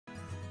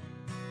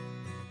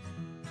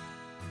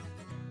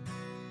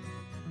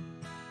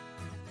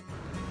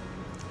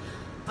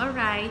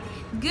Alright,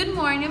 good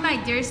morning my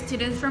dear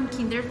students from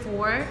Kinder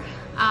 4.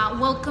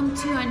 Welcome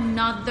to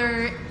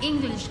another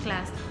English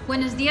class.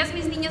 Buenos días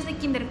mis niños de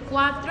Kinder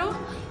 4.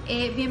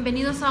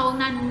 Bienvenidos a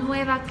una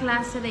nueva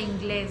clase de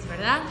inglés,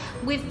 ¿verdad?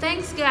 We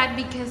thanks God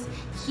because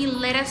He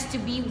led us to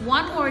be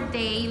one more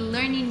day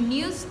learning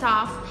new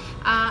stuff,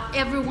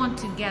 everyone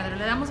together.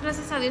 Le damos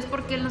gracias a Dios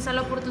porque Él nos da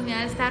la oportunidad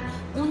de estar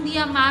un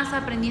día más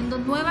aprendiendo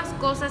nuevas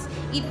cosas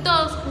y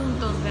todos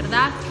juntos,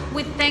 ¿verdad?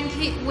 We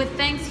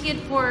thanks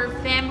Him for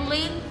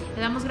family.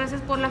 Le damos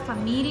gracias por la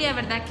familia,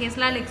 ¿verdad? Que es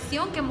la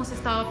lección que hemos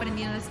estado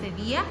aprendiendo este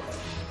día.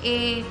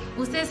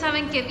 Ustedes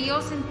saben que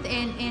Dios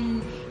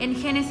en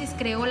Génesis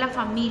creó la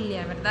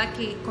familia, ¿verdad?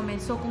 Que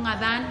comenzó con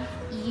Adán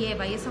y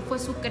Eva, y esa fue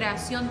su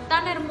creación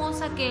tan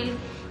hermosa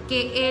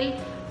que él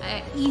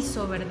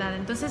hizo, ¿verdad?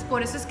 Entonces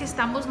por eso es que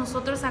estamos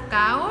nosotros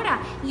acá ahora,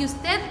 y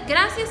usted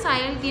gracias a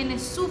Él tiene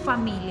su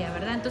familia,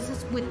 ¿verdad?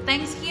 Entonces we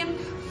thank Him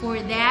for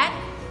that,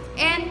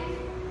 and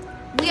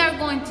we are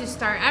going to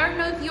start. I don't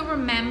know if you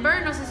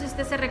remember, no sé si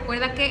usted se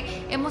recuerda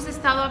que hemos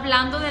estado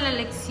hablando de la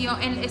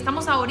lección,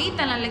 estamos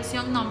ahorita en la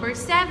lección number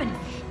 7,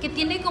 que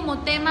tiene como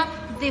tema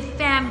the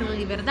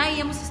family, ¿verdad?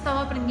 Y hemos estado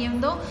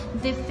aprendiendo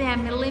the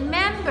family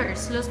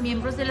members, los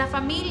miembros de la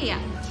familia.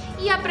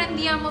 Y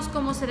aprendíamos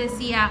cómo se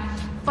decía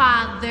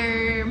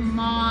father,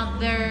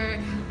 mother,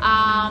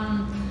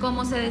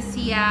 cómo se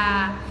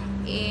decía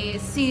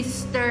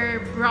sister,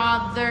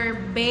 brother,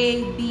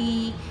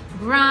 baby,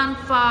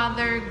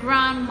 grandfather,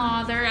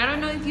 grandmother. I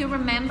don't know if you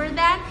remember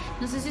that.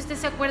 No sé si usted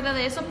se acuerda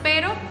de eso,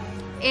 pero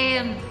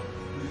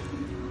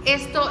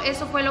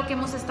eso fue lo que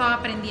hemos estado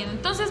aprendiendo.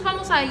 Entonces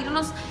vamos a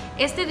irnos,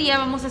 este día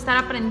vamos a estar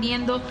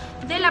aprendiendo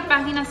de la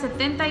página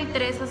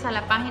 73 hasta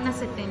la página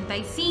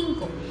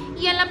 75.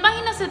 Y en la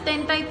página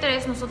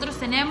 73 nosotros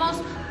tenemos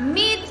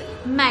Meet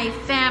My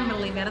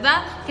Family,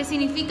 ¿verdad? Que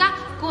significa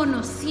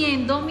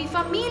conociendo mi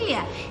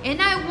familia. And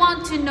I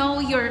want to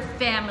know your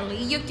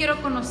family. Y yo quiero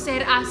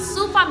conocer a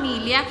su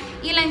familia.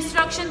 Y la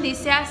instruction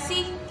dice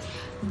así: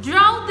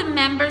 draw the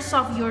members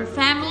of your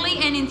family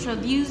and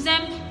introduce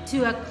them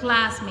to a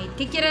classmate.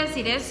 ¿Qué quiere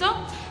decir eso?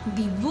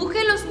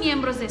 Dibuje los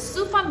miembros de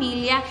su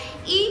familia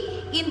y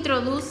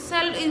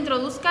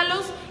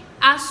introdúzcalos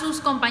a sus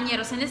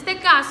compañeros. En este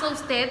caso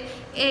usted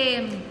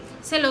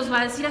se los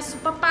va a decir a su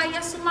papá y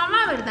a su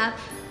mamá, ¿verdad?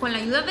 Con la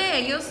ayuda de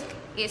ellos.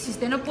 Si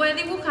usted no puede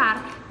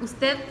dibujar,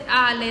 usted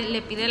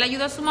le pide la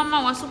ayuda a su mamá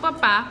o a su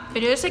papá,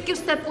 pero yo sé que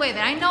usted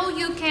puede. I know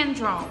you can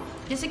draw.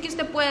 Yo sé que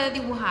usted puede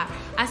dibujar.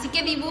 Así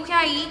que dibuje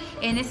ahí,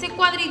 en ese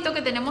cuadrito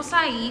que tenemos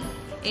ahí.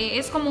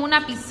 Es como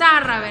una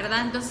pizarra,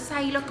 ¿verdad? Entonces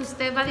ahí lo que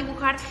usted va a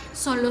dibujar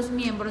son los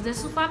miembros de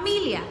su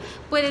familia.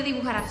 Puede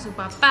dibujar a su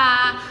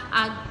papá,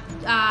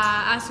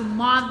 a su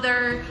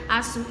mother,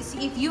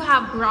 if you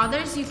have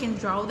brothers, you can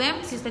draw them.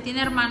 Si usted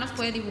tiene hermanos,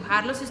 puede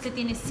dibujarlos. Si usted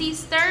tiene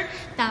sister,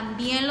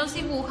 también los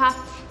dibuja.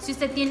 Si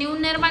usted tiene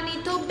un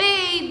hermanito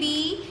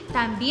baby,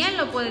 también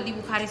lo puede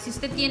dibujar. Y si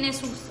usted tiene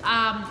sus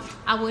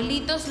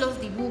abuelitos,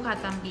 los dibuja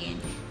también.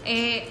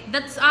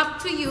 That's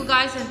up to you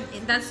guys,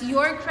 and that's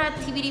your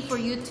creativity for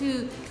you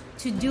to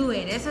do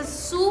it. Esa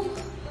es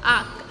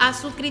a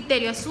su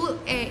criterio, a su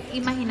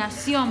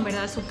imaginación,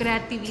 ¿verdad? Su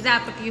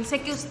creatividad, porque yo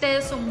sé que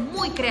ustedes son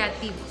muy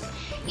creativos.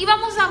 Y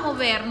vamos a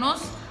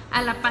movernos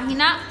a la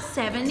página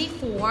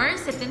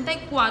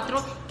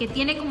 74, que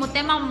tiene como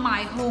tema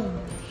My Home.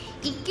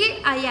 ¿Y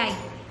qué hay ahí?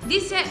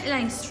 Dice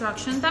la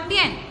instruction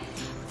también: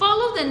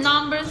 follow the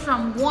numbers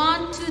from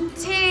 1 to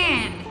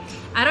 10.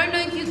 I don't know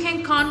if you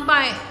can count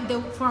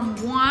from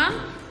 1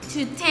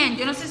 to 10.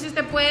 Yo no sé si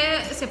usted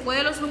se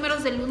puede los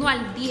números del 1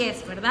 al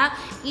 10, ¿verdad?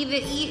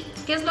 Y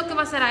 ¿qué es lo que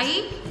va a hacer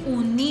ahí?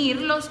 Unir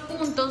los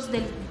puntos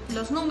de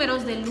los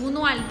números del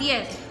 1 al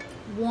 10.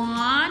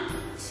 1,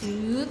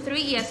 2,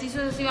 3 y así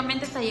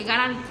sucesivamente hasta llegar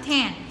al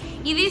 10.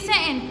 Y dice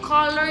en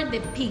color the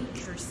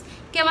pictures.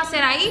 ¿Qué va a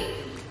hacer ahí?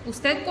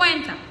 Usted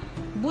cuenta.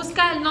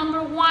 Busca el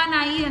number 1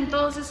 ahí en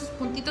todos esos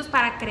puntitos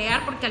para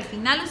crear, porque al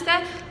final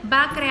usted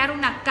va a crear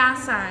una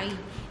casa ahí.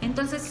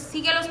 Entonces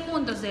sigue los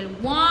puntos del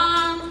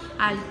 1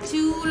 al 2,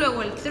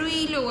 luego el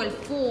 3, luego el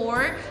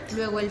 4,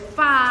 luego el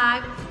 5,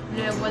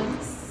 luego el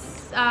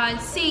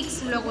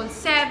 6, luego el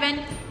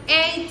 7,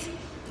 8,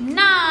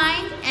 9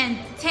 and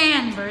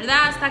 10,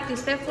 ¿verdad? Hasta que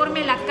usted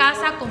forme la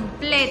casa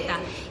completa.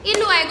 Y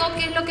luego,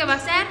 ¿qué es lo que va a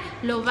hacer?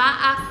 Lo va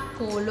a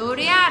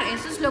colorear.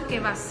 Eso es lo que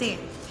va a hacer.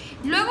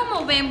 Luego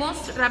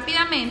movemos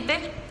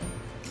rápidamente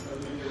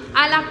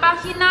a la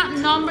página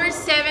number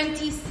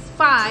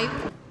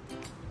 75.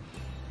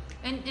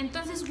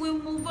 Entonces we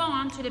move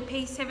on to the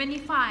page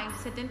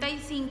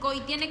 75,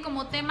 y tiene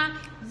como tema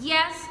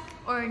yes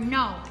or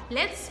no.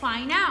 Let's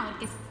find out.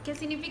 ¿Qué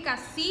significa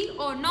sí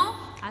o no?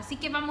 Así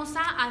que vamos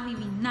a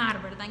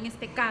adivinar, ¿verdad? En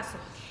este caso.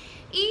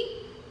 ¿Y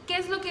qué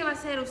es lo que va a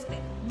hacer usted?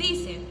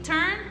 Dice,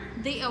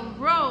 turn the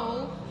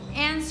arrow,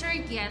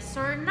 answer yes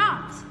or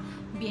not.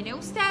 Viene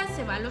usted,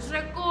 se va a los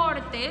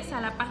recortes,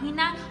 a la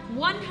página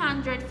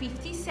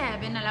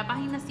 157, a la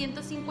página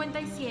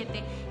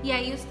 157, y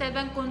ahí usted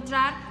va a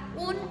encontrar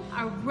un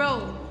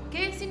arrow.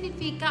 ¿Qué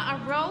significa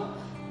arrow?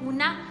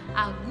 una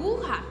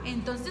aguja.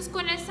 Entonces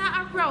con esa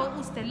arrow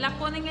usted la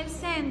pone en el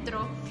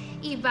centro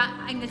y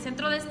va en el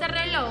centro de este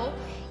reloj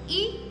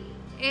y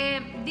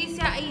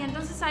dice, y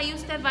entonces ahí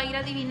usted va a ir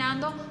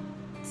adivinando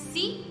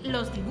si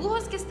los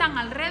dibujos que están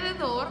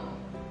alrededor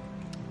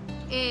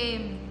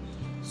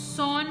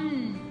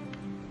son,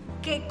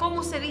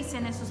 ¿cómo se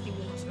dicen esos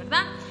dibujos,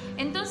 verdad?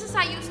 Entonces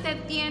ahí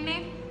usted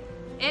tiene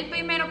el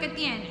primero que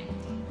tiene,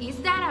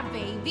 ¿is that a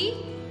baby?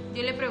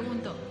 Yo le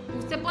pregunto,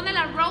 usted pone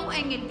la row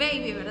en el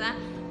baby, ¿verdad?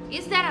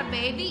 ¿Is that a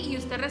baby? Y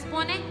usted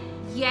responde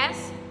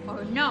yes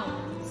or no,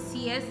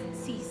 si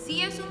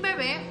es un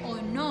bebé o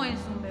no es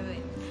un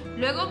bebé.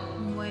 Luego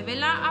mueve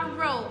la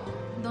arrow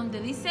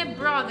donde dice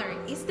brother,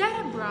 ¿is that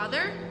a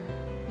brother?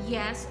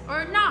 Yes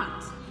or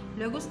not.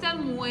 Luego usted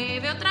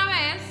mueve otra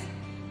vez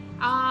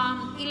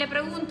y le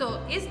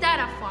pregunto, ¿is that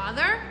a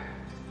father?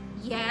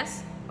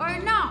 Yes or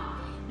no.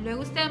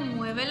 Luego usted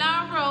mueve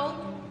la arrow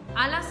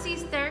a la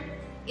sister,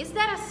 ¿is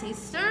that a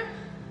sister?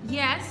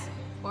 Yes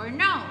or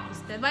no.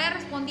 Usted vaya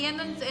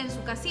respondiendo en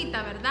su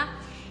casita, ¿verdad?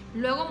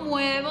 Luego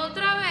mueve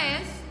otra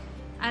vez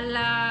a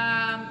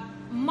la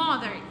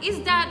mother,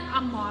 ¿is that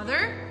a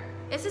mother?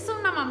 ¿Es esa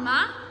una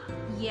mamá?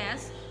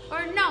 Yes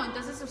or no.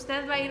 Entonces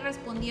usted va a ir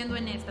respondiendo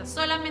en esta.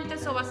 Solamente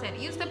eso va a ser.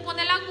 Y usted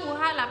pone la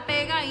aguja, la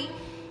pega ahí.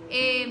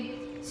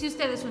 Si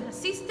usted es una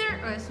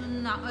sister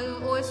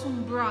o es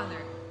un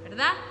brother,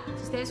 ¿verdad?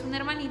 Si usted es un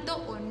hermanito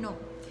o no.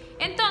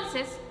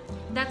 Entonces,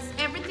 that's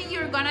everything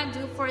you're gonna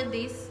do for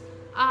this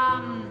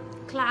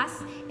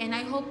class. And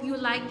I hope you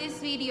like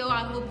this video.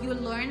 I hope you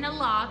learn a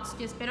lot.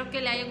 Yo espero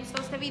que le haya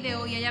gustado este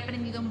video y haya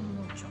aprendido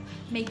mucho.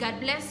 May God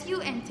bless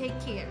you and take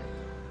care.